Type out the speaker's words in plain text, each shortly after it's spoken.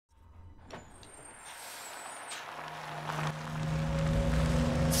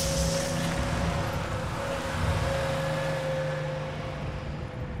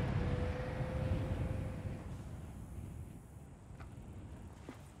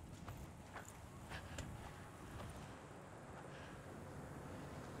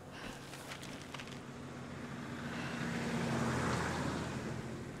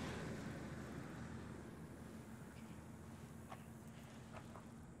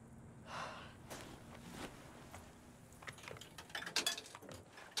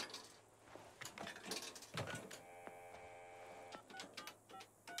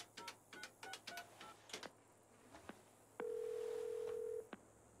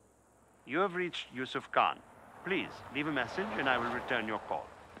You have reached Yusuf Khan. Please, leave a message and I will return your call.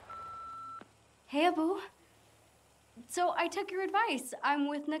 Hey, Abu. So I took your advice. I'm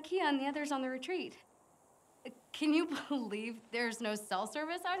with Nakia and the others on the retreat. Can you believe there's no cell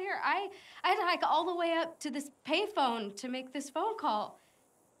service out here? I had to hike all the way up to this payphone to make this phone call.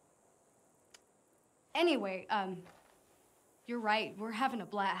 Anyway, you're right. We're having a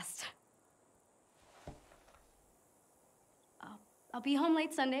blast. I'll be home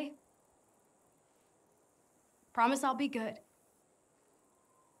late Sunday. Promise I'll be good.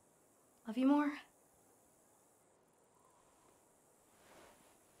 Love you more.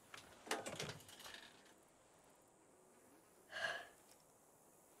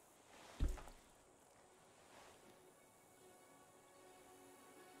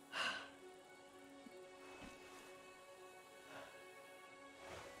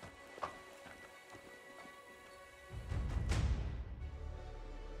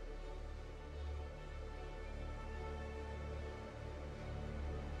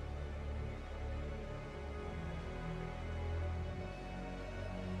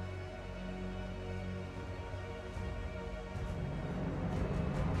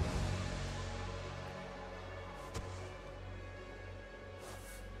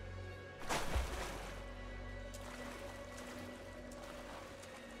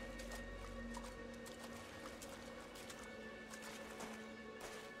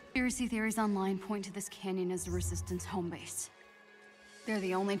 Conspiracy theories online point to this canyon as the Resistance home base. They're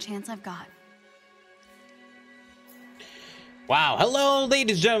the only chance I've got. Wow, hello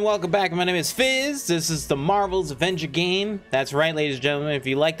ladies and gentlemen, welcome back. My name is Fizz. This is the Marvel's Avenger game. That's right, ladies and gentlemen. If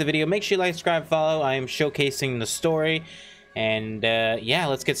you like the video, make sure you like, subscribe, follow. I am showcasing the story. And yeah,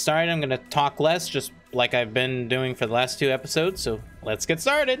 let's get started. I'm gonna talk less, just like I've been doing for the last 2 episodes. So let's get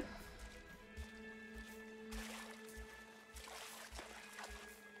started.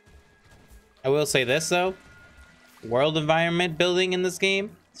 I will say this though, world environment building in this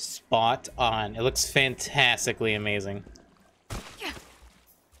game, spot on. It looks fantastically amazing. Yeah.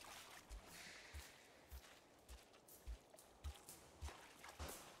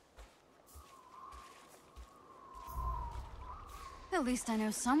 At least I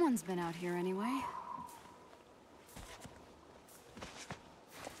know someone's been out here anyway.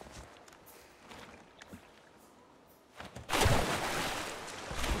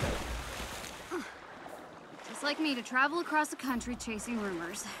 Like me to travel across the country chasing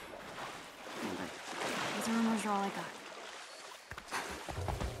rumors. Yeah, but these rumors are all I got.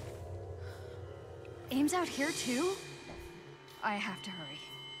 Aim's out here too? I have to hurry.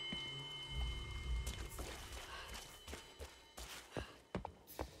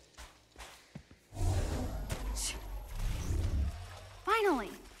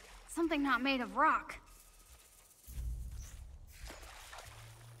 Finally! Something not made of rock.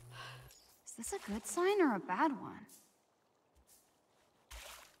 Is this a good sign or a bad one?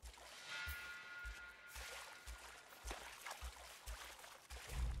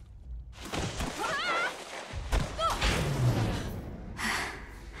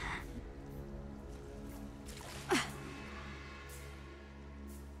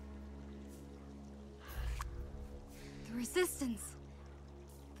 The Resistance.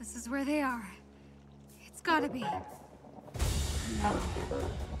 This is where they are. It's gotta be. No.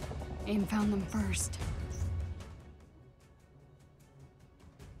 AIM found them first.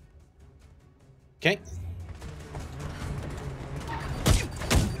 Okay.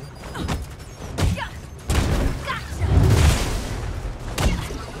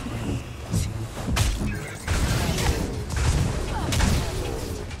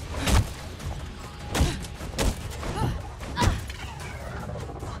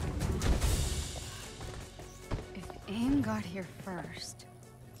 If AIM got here first.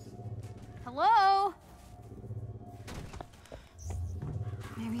 Hello?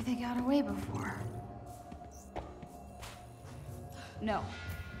 Maybe they got away before. No.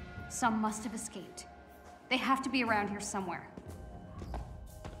 Some must have escaped. They have to be around here somewhere.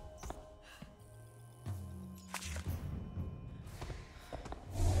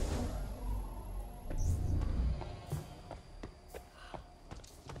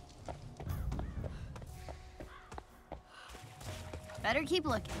 Better keep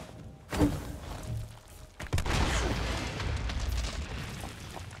looking.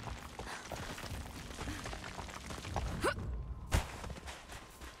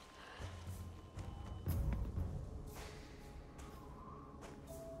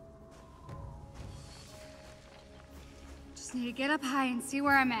 Just need to get up high and see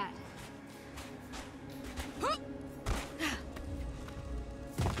where I'm at.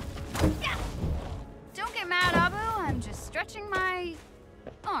 Don't get mad, Abu. I'm just stretching my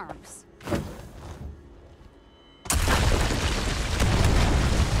arms.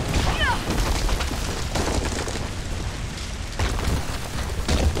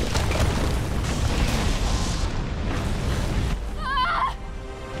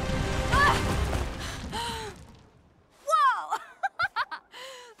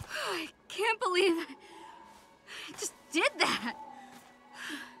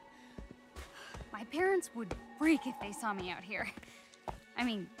 would freak if they saw me out here. I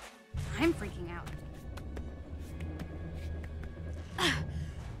mean, I'm freaking out.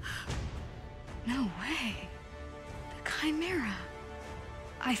 No way. The Chimera.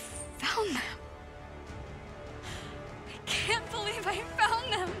 I found them. I can't believe I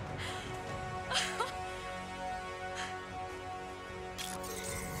found them.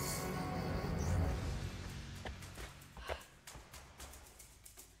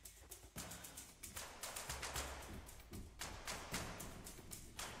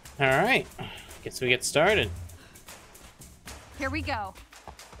 All right, guess we get started. Here we go.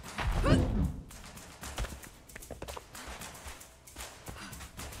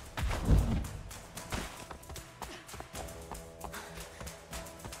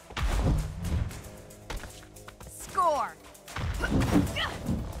 Score.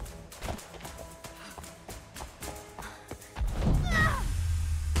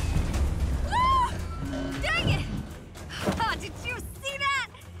 Dang it! Oh, did you see that?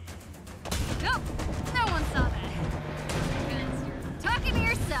 Nope, no one saw that. Because you're talking to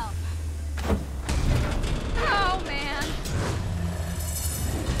yourself. Oh, man.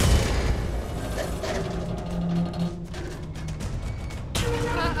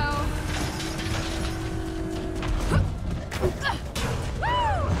 Uh-oh.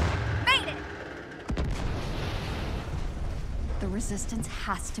 Woo! Made it! The resistance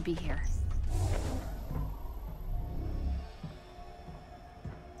has to be here.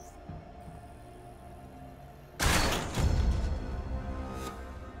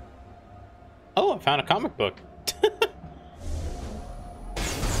 Oh, I found a comic book.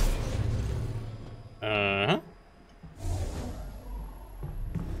 Uh-huh.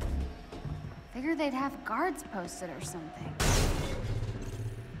 Figure they'd have guards posted or something.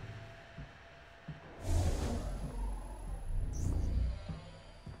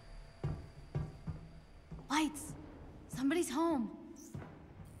 Lights! Somebody's home.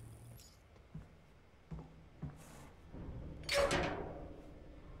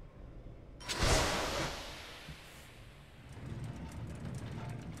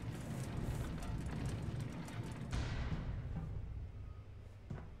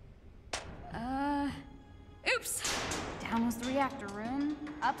 Oops! Down was the reactor room.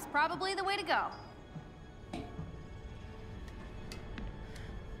 Up's probably the way to go.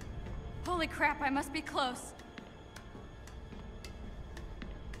 Holy crap, I must be close.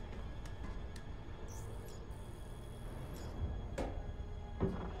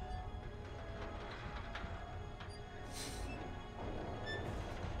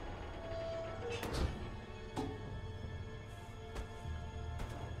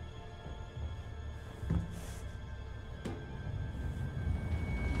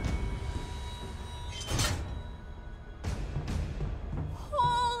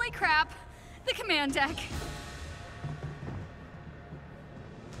 Crap! The command deck!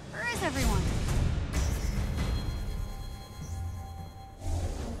 Where is everyone?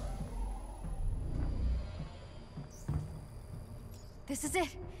 This is it!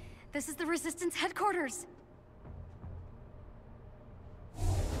 This is the Resistance headquarters!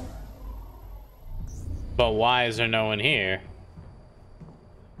 But why is there no one here?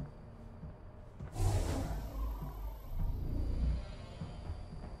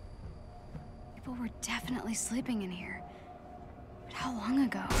 People were definitely sleeping in here. But how long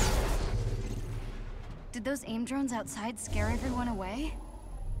ago? Did those AIM drones outside scare everyone away?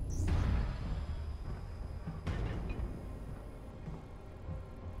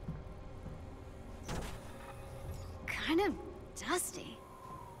 Kind of dusty.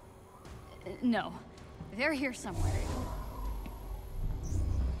 No, they're here somewhere.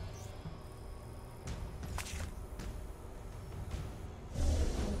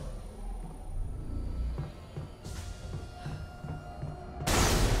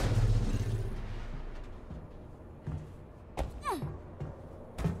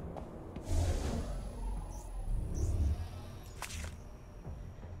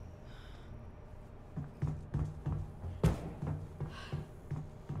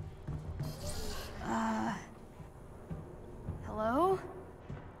 Hello?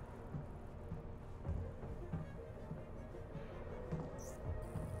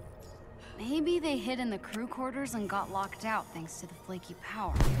 Maybe they hid in the crew quarters and got locked out thanks to the flaky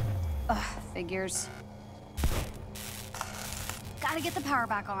power. Ugh, figures. Gotta get the power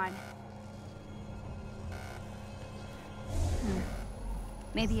back on.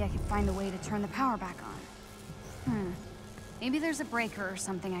 Maybe I could find a way to turn the power back on. Maybe there's a breaker or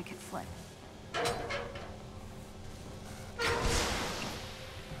something I could flip.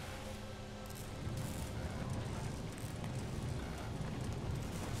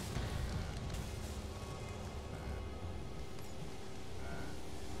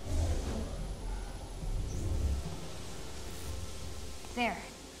 There.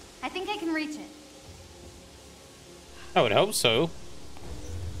 I think I can reach it. I would hope so.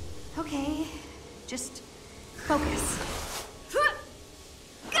 Okay, just focus.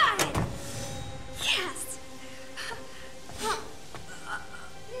 Got it! Yes!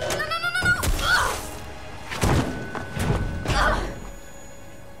 No, no, no, no, no!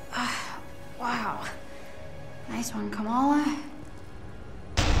 Wow. Nice one, Kamala.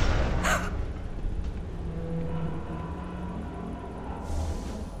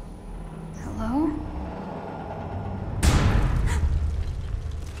 Hello?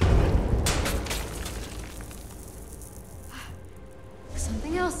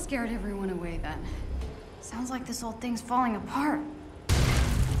 Something else scared everyone away then. Sounds like this old thing's falling apart.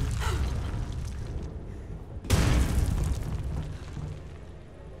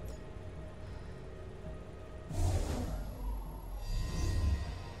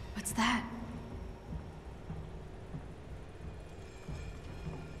 What's that?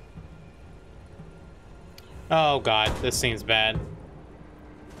 Oh god, this seems bad.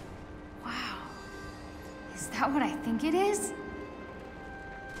 Wow. Is that what I think it is?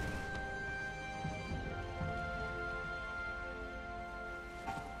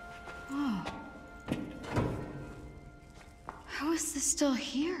 Whoa. How is this still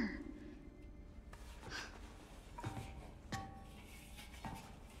here?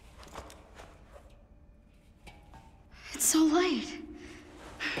 It's so light.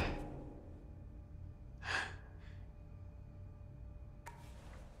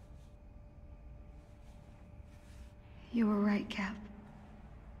 You were right, Cap.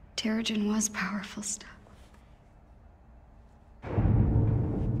 Terrigen was powerful stuff.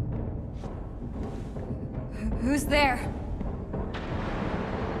 Who's there?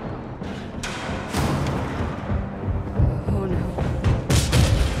 Oh no.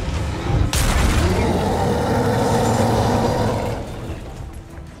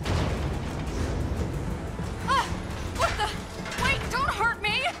 Ah! What the? Wait, don't hurt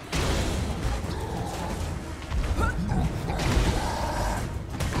me!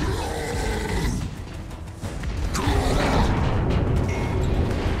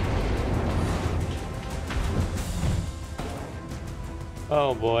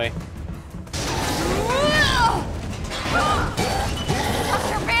 Oh boy.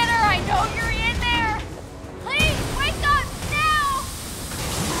 Dr. Banner, I know you're in there! Please, wake up now!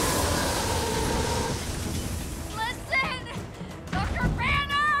 Listen! Dr.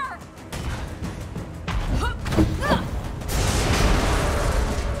 Banner!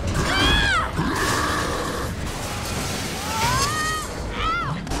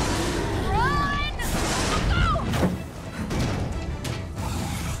 Run! Go!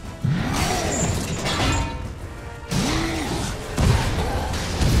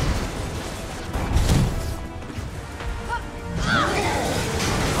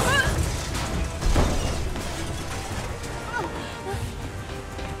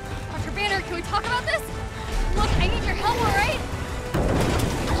 Dr. Banner, can we talk about this? Look, I need your help, all right?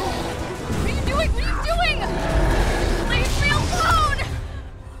 What are you doing? What are you doing? Leave me alone!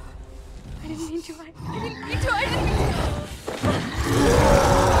 I didn't mean to. I didn't mean to. I didn't mean to.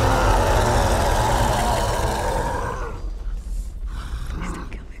 Please don't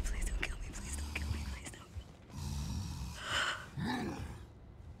kill me. Please don't kill me. Please don't kill me. Please don't.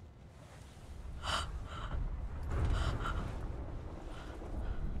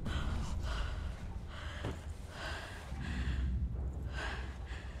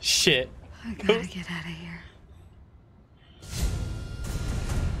 Shit. I gotta get out of here.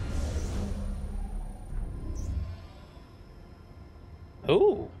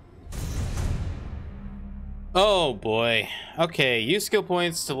 Ooh. Oh boy. Okay, use skill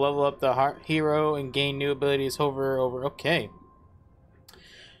points to level up the hero and gain new abilities hover over. Okay.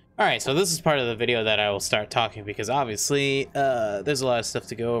 Alright, so this is part of the video that I will start talking because obviously there's a lot of stuff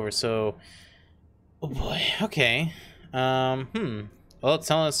to go over, so oh boy. Okay. Well, it's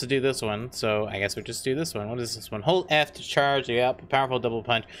telling us to do this one, so I guess we'll just do this one. What is this one? Hold F to charge a powerful double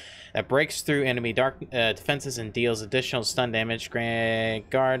punch that breaks through enemy dark defenses and deals additional stun damage.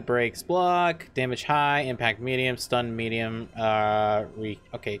 Guard breaks block, damage high, impact medium, stun medium,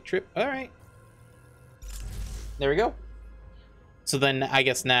 okay, trip. Alright. There we go. So then I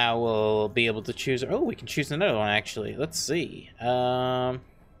guess now we'll be able to choose. Oh, we can choose another one actually. Let's see.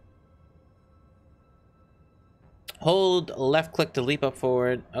 Hold left click to leap up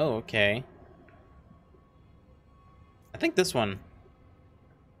forward. Oh, okay. I think this one.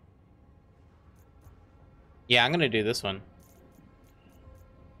 Yeah, I'm gonna do this one.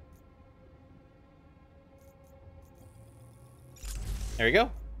 There we go.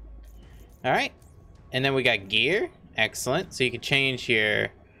 Alright. And then we got gear. Excellent. So you can change your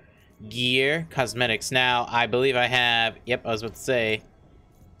gear, cosmetics. Now, I believe I have... Yep, I was about to say,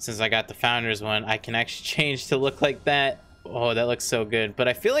 since I got the Founders one, I can actually change to look like that. Oh, that looks so good. But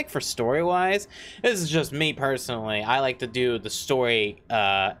I feel like for story-wise, this is just me personally. I like to do the story,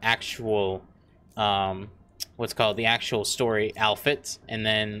 actual... what's called the actual story outfit, and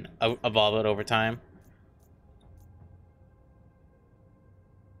then evolve it over time.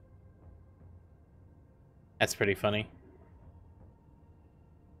 That's pretty funny.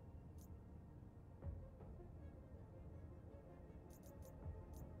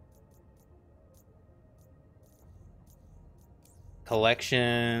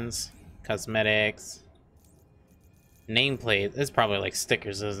 Collections, cosmetics, nameplate. It's probably like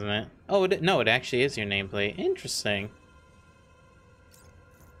stickers, isn't it? Oh, no, it actually is your nameplate. Interesting.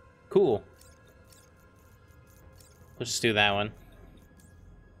 Cool. We'll just do that one.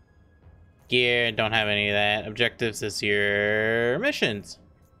 Gear, don't have any of that. Objectives is your missions.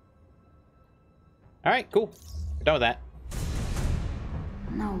 Alright, cool. We're done with that.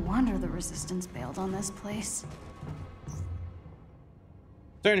 No wonder the Resistance bailed on this place.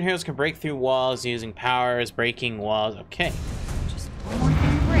 Certain heroes can break through walls using powers, breaking walls. Okay. Just one more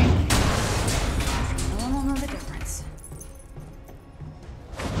thing to break. No one will know the difference.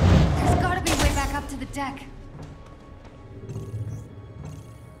 There's gotta be a way back up to the deck.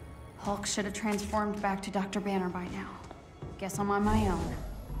 Hulk should have transformed back to Dr. Banner by now. Guess I'm on my own.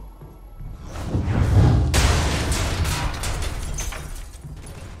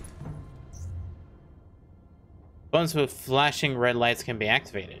 Buttons with flashing red lights can be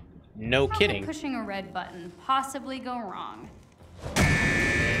activated. No How kidding. could pushing a red button possibly go wrong?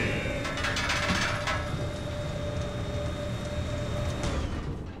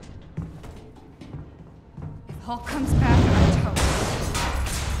 If Hulk comes back, I'm toast.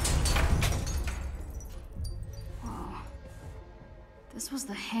 Whoa. This was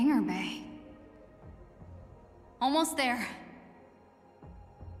the hangar bay. Almost there.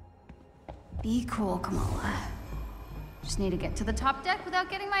 Be cool, Kamala. Just need to get to the top deck without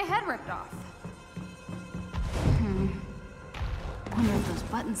getting my head ripped off. Wonder if those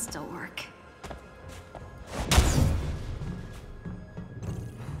buttons still work.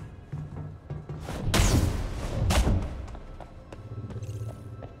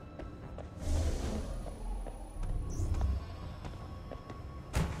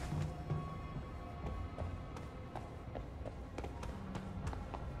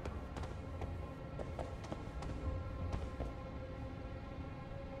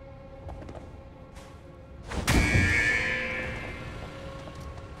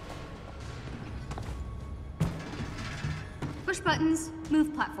 Push buttons,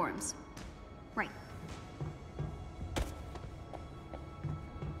 move platforms. Right.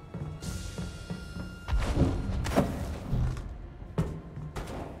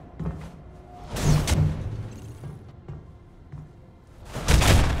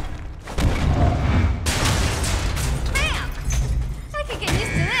 Bam! I could get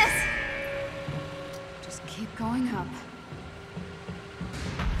used to this. Just keep going up.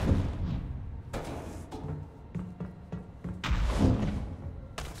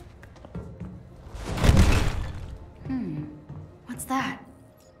 What's that?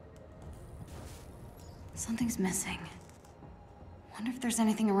 Something's missing. Wonder if there's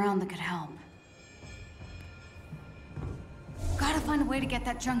anything around that could help. Gotta find a way to get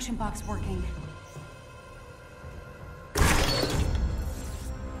that junction box working.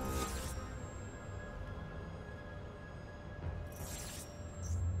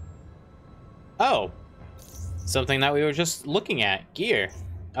 Oh. Something that we were just looking at. Gear.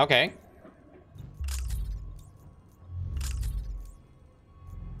 Okay.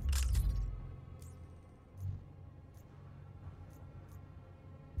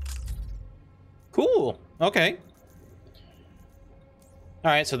 Cool. Okay.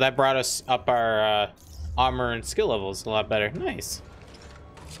 Alright, so that brought us up our armor and skill levels a lot better. Nice.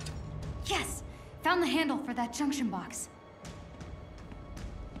 Yes! Found the handle for that junction box.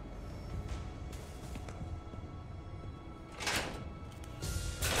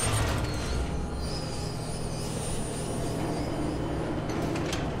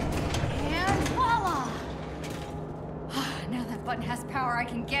 And voila! Now that button has power, I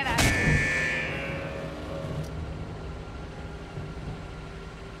can get at it.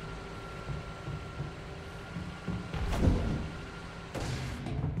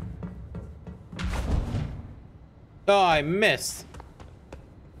 Oh, I missed.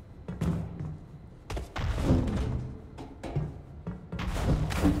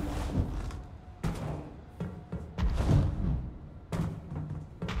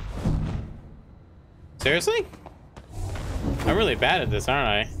 Seriously? I'm really bad at this, aren't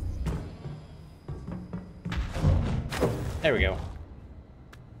I? There we go.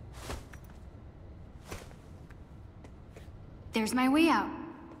 There's my way out.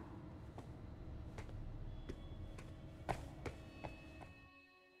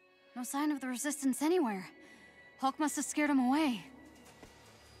 No sign of the resistance anywhere. Hulk must have scared him away.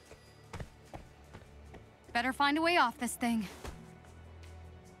 Better find a way off this thing.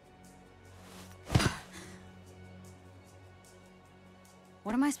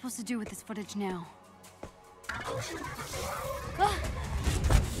 What am I supposed to do with this footage now?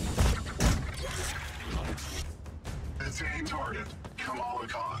 Designated target, Kamala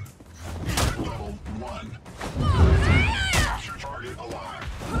Khan. Level 1. Capture target alive.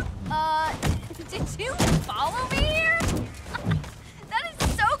 Did you follow me here? That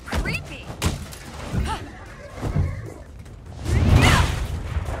is so creepy.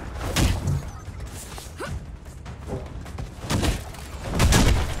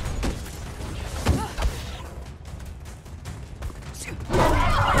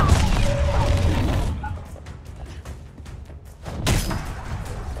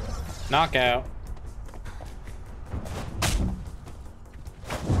 Knockout.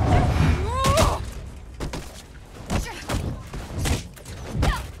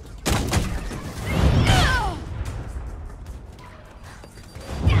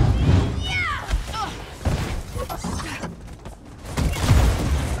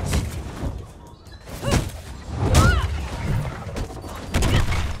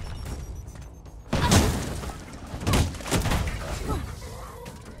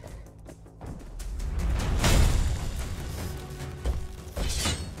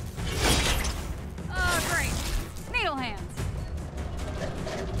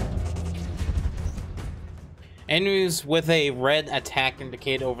 Enemies with a red attack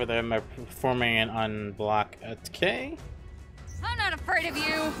indicator over them are performing an unblock. Okay. I'm not afraid of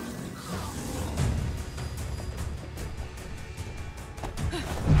you.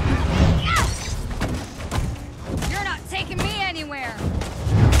 You're not taking me anywhere.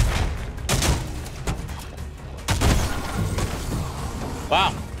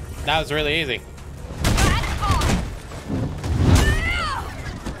 Wow, that was really easy.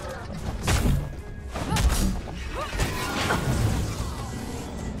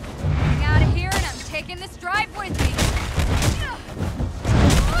 Taking this drive with me.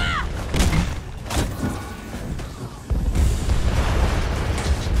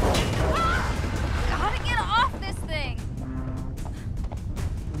 Gotta get off this thing.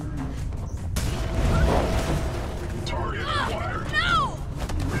 Target acquired. No!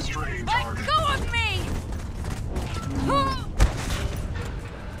 Restrain Let target. go of me!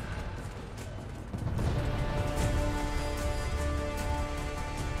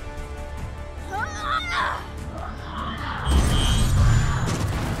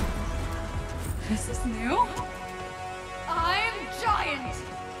 This is new? I'm giant!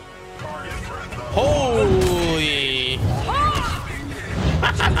 Target friend level. Holy!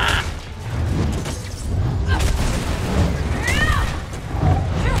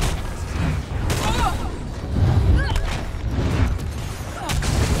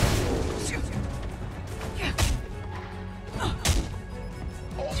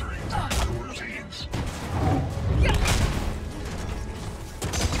 Altering tactical routines.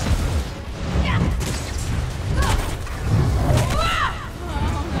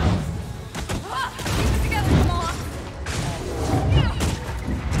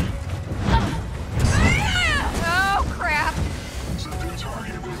 Subdue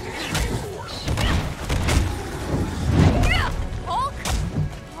target with extreme force. Hulk?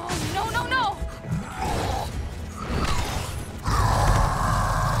 Oh, no, no, no!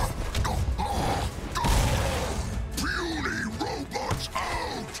 Puny robots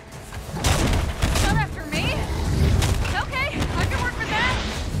out! Come after me? Okay, I can work with that.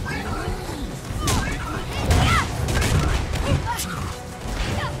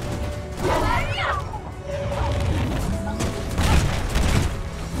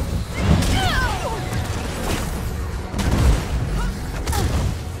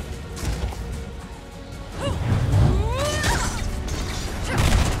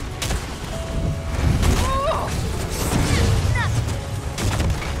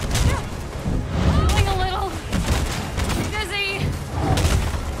 Feeling a little dizzy.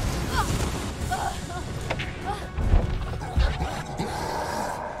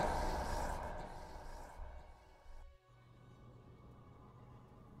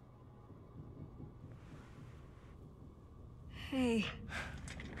 Hey,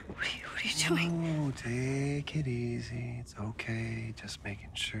 what are you doing? Oh, take it easy. It's okay. Just making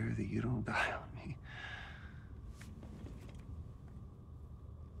sure that you don't die on me.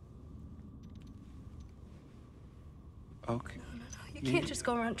 Okay. You can't just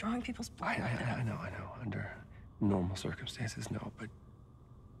go around drawing people's blood. I know. Under normal circumstances, no, but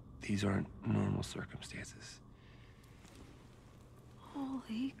these aren't normal circumstances.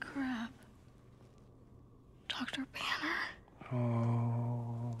 Holy crap. Dr. Banner?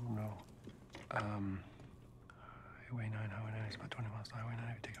 Oh, no. Highway 9 is about 20 miles to Highway 9.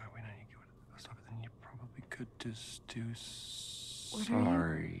 If you take Highway 9, you go to the bus stop, and then you probably could just do What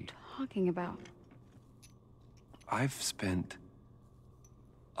are you talking about? I've spent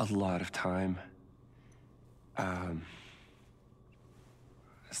a lot of time as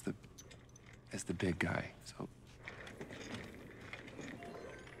the big guy, so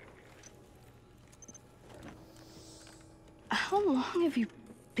How long have you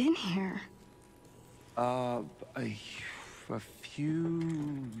been here? a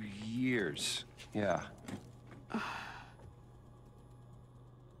few years, yeah.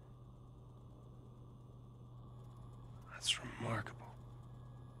 That's remarkable.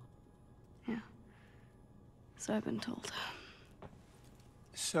 Yeah. So I've been told.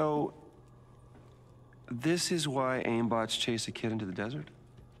 So, this is why aimbots chase a kid into the desert?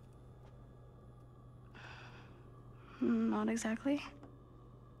 Not exactly.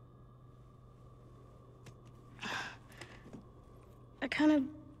 I kind of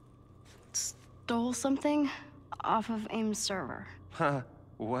stole something off of AIM's server. Huh?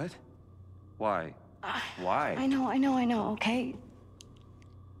 What? Why? Why? I know, okay?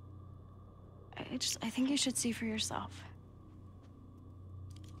 I think you should see for yourself.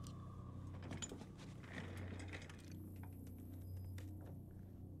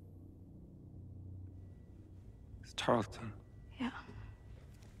 It's Tarleton. Yeah.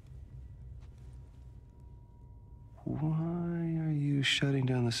 Why are you shutting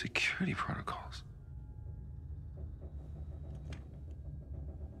down the security protocols?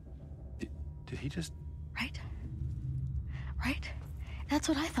 Did he just... Right? That's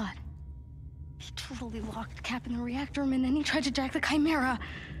what I thought. He totally locked Cap in the reactor room and then he tried to jack the Chimera.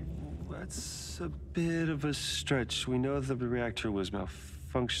 That's a bit of a stretch. We know that the reactor was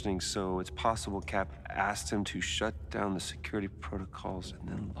malfunctioning, so it's possible Cap asked him to shut down the security protocols and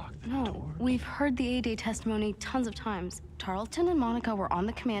then lock the door. No, we've heard the A-Day testimony tons of times. Tarleton and Monica were on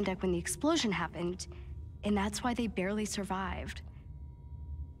the command deck when the explosion happened, and that's why they barely survived.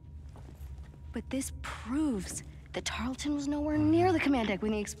 But this proves that Tarleton was nowhere near the command deck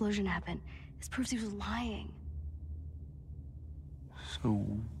when the explosion happened. This proves he was lying. So,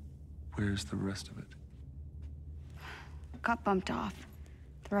 where's the rest of it? Got bumped off.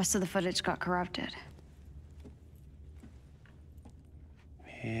 The rest of the footage got corrupted.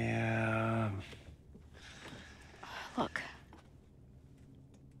 Yeah. Look.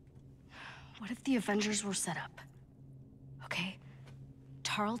 What if the Avengers were set up? Okay?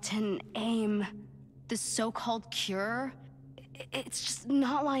 Tarleton, AIM, the so-called cure, it's just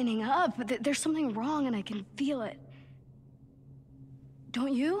not lining up. There's something wrong and I can feel it.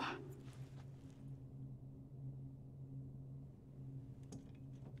 Don't you?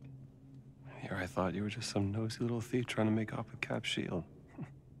 Here I thought you were just some nosy little thief trying to make off with Cap's shield.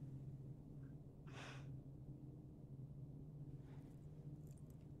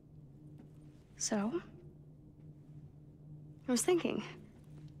 So? I was thinking.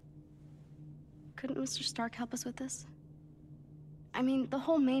 Couldn't Mr. Stark help us with this? I mean, the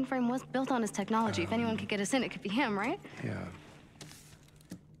whole mainframe was built on his technology. If anyone could get us in, it could be him, right? Yeah.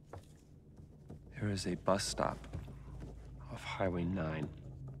 There is a bus stop off Highway 9.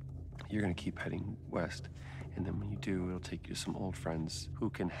 You're gonna keep heading west, and then when you do, it'll take you to some old friends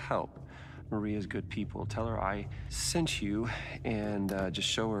who can help. Maria's good people. Tell her I sent you, and just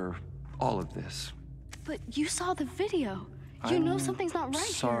show her all of this. But you saw the video. You know something's not right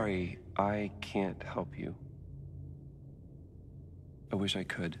here. Sorry, I can't help you. I wish I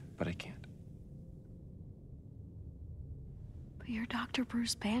could, but I can't. But you're Dr.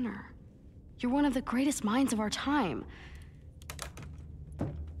 Bruce Banner. You're one of the greatest minds of our time.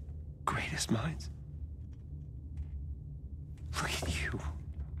 Greatest minds? Look at you.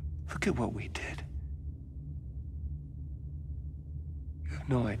 Look at what we did. You have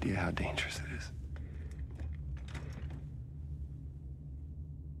no idea how dangerous it is.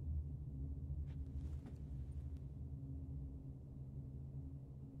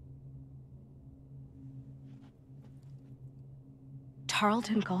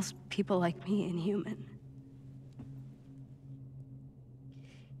 Tarleton calls people like me inhuman.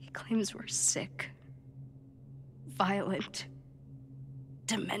 He claims we're sick, violent,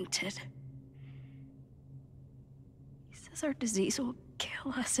 demented. He says our disease will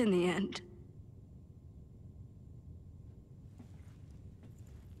kill us in the end.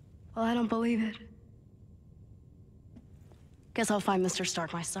 Well, I don't believe it. Guess I'll find Mr.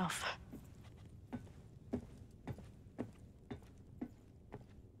 Stark myself.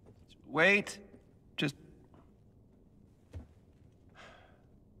 Wait. Just...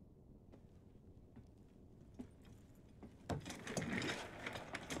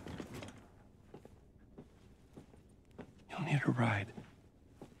 You'll need a ride.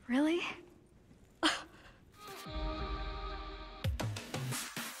 Really?